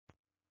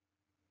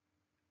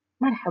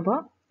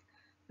مرحبا،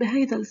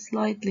 بهيدا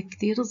السلايد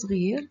الكتير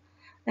صغير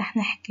رح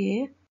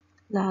نحكي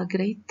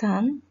لجريد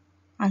 10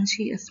 عن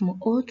شي اسمه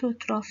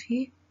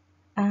Autotrophy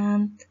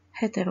and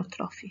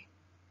heterotrophy.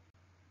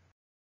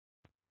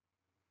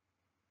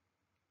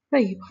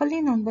 طيب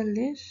خلينا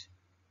نبلش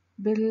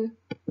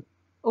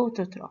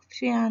بالأوتوتروف.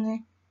 شي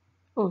يعني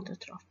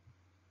أوتوتروف؟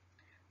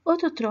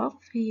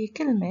 أوتوتروف هي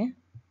كلمة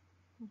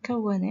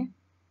مكونة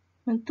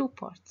من two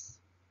parts،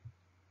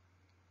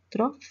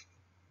 تروف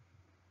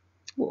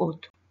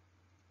وأوتو.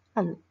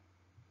 هلا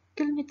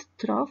كلمة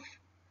تروف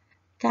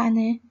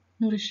تعني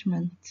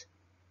nourishment،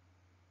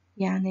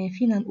 يعني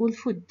فينا نقول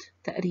food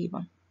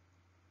تقريبا.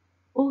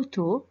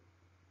 أوتو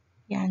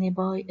يعني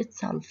by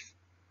itself.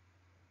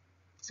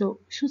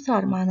 شو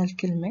صار معنى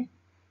الكلمة؟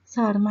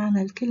 صار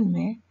معنى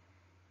الكلمة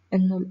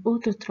إنه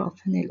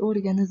الأوتوتروف هن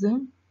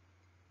الأورجانيزم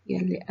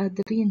يلي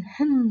قادرين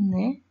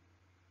هن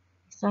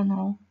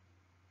يصنعوا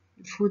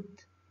الفود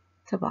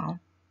تبعهم.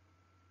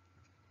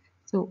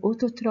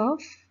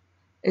 Autotroph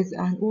is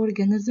an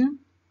organism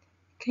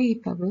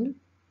capable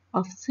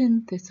of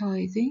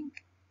synthesizing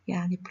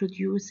يعني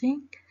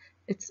producing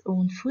its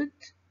own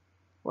food،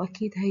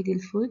 وأكيد هيدي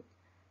الفود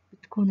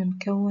بتكون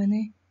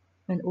مكونة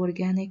من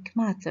organic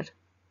matter.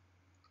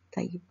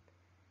 طيب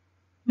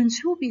من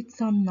شو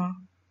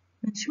بيتصنع؟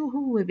 من شو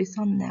هو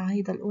بيصنع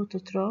هيدا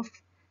الأوتوتروف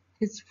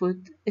his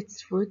food,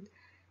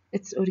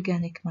 its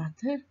organic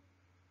matter؟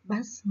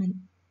 بس من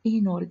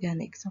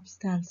inorganic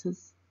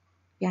substances.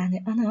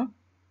 يعني أنا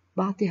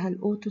بعطي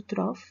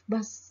هالأوتوتروف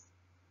بس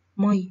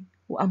مي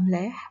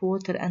وأملاح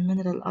water and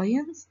mineral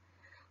ions،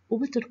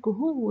 وبتركه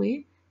هو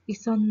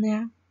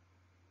يصنع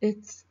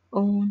its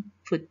own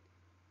food.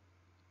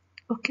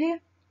 أوكي؟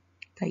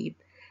 طيب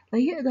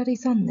ليقدر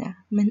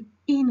يصنع من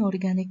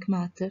inorganic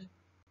matter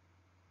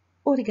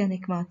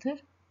organic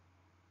matter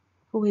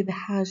هو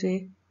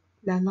بحاجة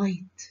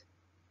للايت.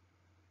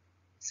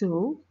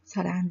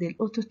 صار عندي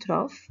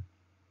الأوتوتروف.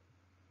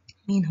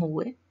 مين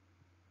هو؟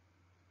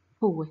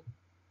 هو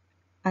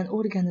an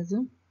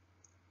organism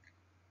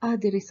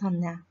قادر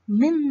يصنع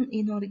من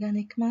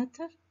inorganic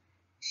matter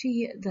شي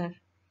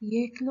يقدر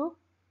ياكله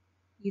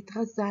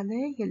يتغذى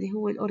عليه يلي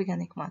هو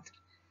الأورجانيك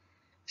ماتر.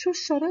 شو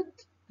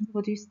الشرط؟ إنه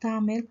بده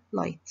يستعمل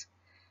لايت.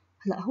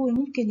 هلأ هو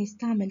ممكن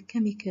يستعمل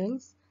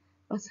chemicals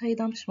بس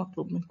هيدا مش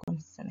مطلوب منكم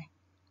السنة.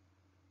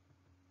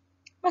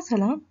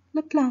 مثلا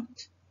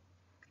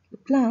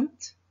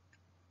البلانت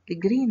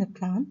الجرين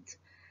بلانت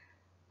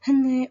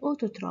هن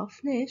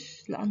أوتوتروف.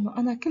 ليش؟ لأنه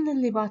أنا كل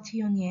اللي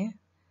بعطيهم إياه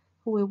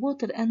هو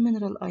water and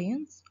mineral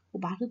ions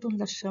وبعرضهم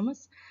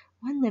للشمس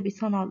وهن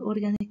بيصنعوا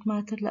الأورجانيك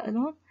ماتر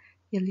لإلهم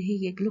يلي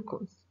هي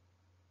جلوكوز.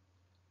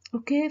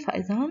 أوكي،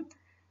 فإذا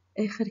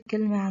آخر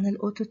كلمة عن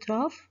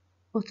الأوتوتروف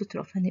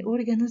هن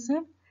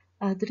أورجانيزم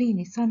قادرين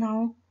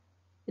يصنعوا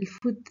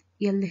الفود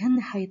يلي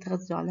هن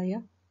حيتغذوا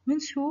عليها. من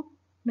شو؟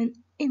 من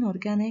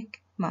inorganic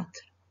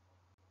matter.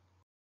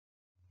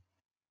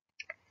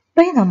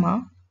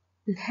 بينما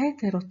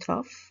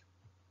الهيتروتروف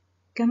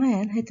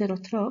كمان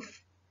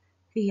هيتروتروف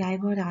هي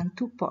عبارة عن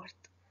two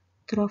part.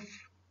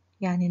 تروف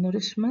يعني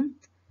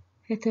nourishment،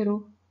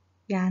 هيترو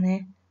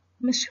يعني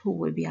مش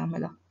هو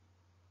بيعملها.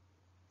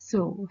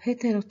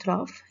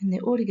 heterotroph هن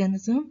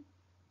organism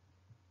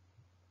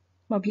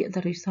ما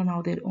بيقدروا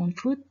يصنعوا their own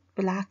food،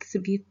 بالعكس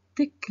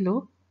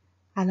بيتكلوا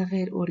على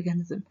غير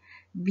organism،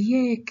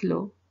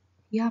 بياكلوا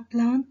يا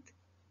plant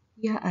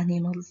يا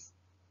animals.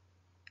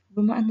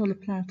 بما أنه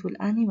البلانت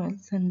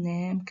والانيمالز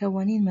هن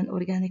مكونين من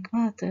organic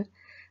matter،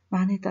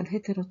 معناتها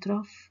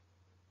الهيتروتروف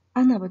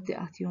أنا بدي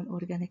أعطيهم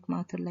organic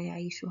matter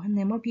ليعيشوا.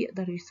 هن ما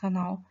بيقدروا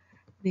يصنعوا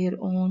their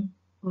own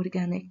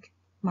organic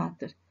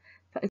matter.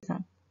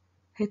 فإذا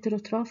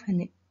heterotroph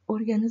هن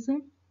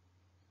organism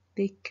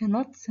they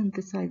cannot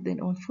synthesize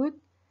their own food،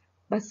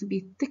 بس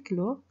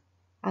بيتكلوا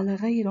على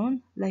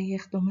غيرهم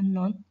لياخدوا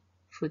منهم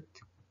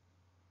food.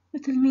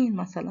 مثل مين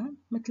مثلا؟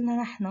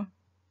 مثلنا نحن،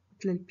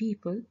 مثل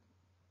البيبل.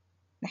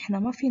 نحن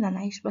ما فينا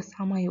نعيش بس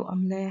على مي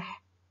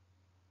وأملاح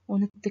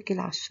ونتكل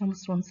على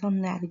الشمس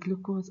ونصنع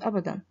الجلوكوز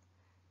أبدا.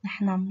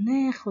 نحن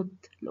مناخد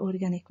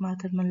الأورجانيك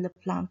ماتر من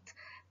البلانت،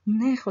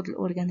 مناخد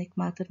الأورجانيك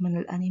ماتر من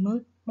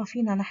الأنيمال، ما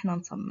فينا نحن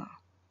نصنع.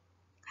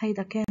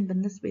 هيدا كان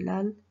بالنسبة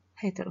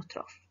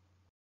للهيتروتروف.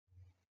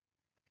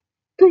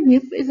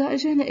 طيب إذا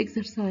أجاني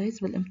إكسرسايز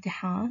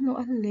بالامتحان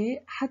وقال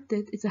لي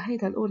حدد إذا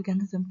هيدا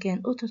الأورجانيزم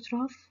كان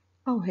أوتوتروف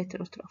أو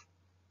هيتروتروف،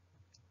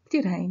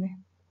 كتير هينة.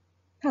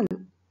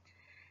 هلا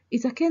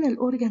إذا كان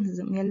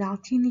الأورجانيزم يلي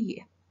عطيني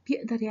إياه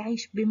بيقدر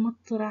يعيش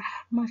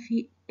بمطرح ما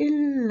في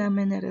إلا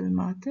mineral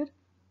matter،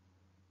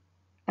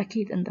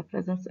 أكيد in the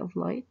presence of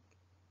light،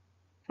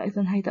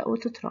 فإذا هيدا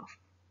أوتوتروف.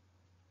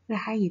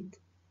 رح عيد،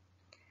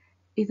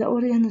 إذا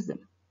أورجانيزم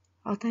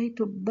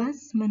عطيته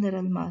بس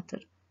mineral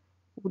matter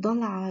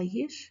وضل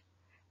عايش،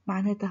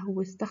 معناتها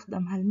هو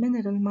استخدم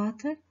هالmineral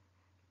matter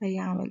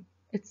ليعمل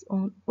its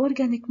own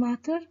organic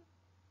matter.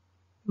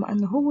 بما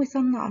أنه هو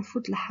صنع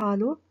الفود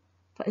لحاله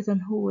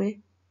فإذا هو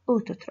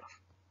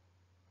أوتوتروف.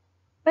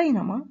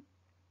 بينما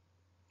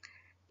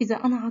إذا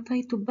أنا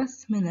عطيته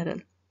بس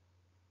mineral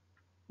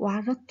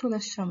وعرضته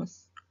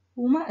للشمس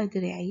وما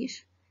قدر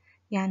يعيش،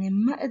 يعني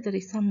ما قدر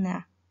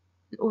يصنع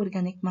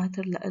الأورجانيك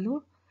ماتر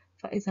لإله،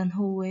 فإذا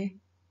هو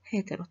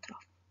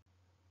هيتروتروف.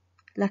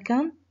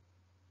 لكن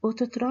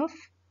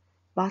أوتوتروف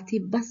بعطيه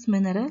بس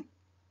مينرال،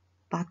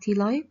 بعطيه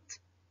لايت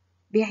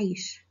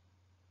بيعيش.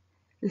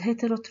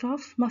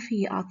 الهيتروتروف ما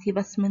في أعطيه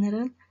بس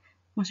مينرال،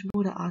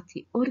 مجبورة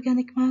أعطيه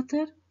أورجانيك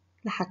ماتر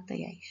لحتى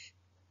يعيش.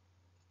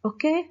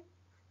 أوكي؟